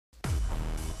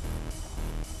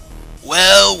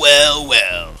Well, well,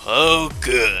 well. Oh,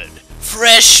 good.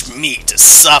 Fresh meat to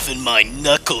soften my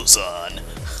knuckles on.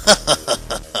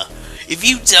 If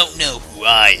you don't know who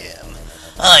I am,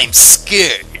 I'm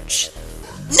Scourge.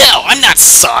 No, I'm not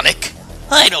Sonic.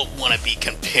 I don't want to be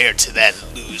compared to that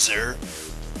loser.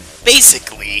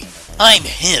 Basically, I'm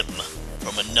him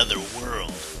from another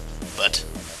world. But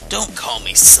don't call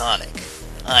me Sonic.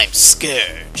 I'm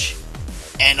Scourge.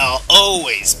 And I'll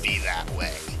always be that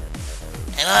way.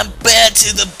 And I'm bad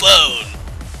to the bone.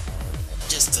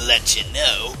 Just to let you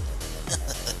know.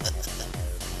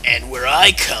 And where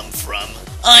I come from,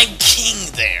 I'm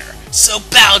king there. So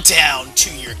bow down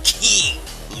to your king,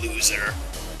 loser.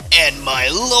 And my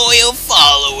loyal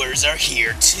followers are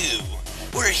here too.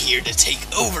 We're here to take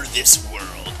over this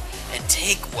world and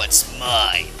take what's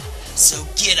mine. So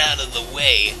get out of the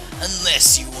way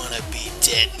unless you want to be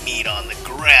dead meat on the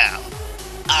ground.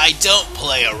 I don't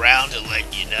play around to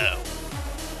let you know.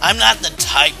 I'm not the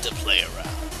type to play around.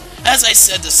 As I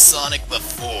said to Sonic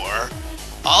before,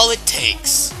 all it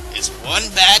takes is one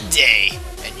bad day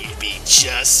and you'd be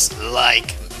just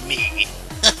like me.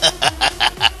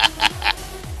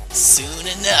 Soon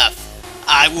enough,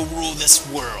 I will rule this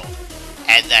world,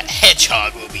 and that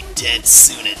hedgehog will be dead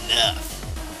soon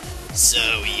enough.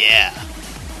 So yeah.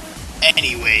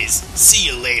 Anyways, see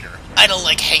you later. I don't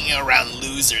like hanging around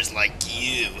losers like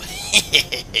you.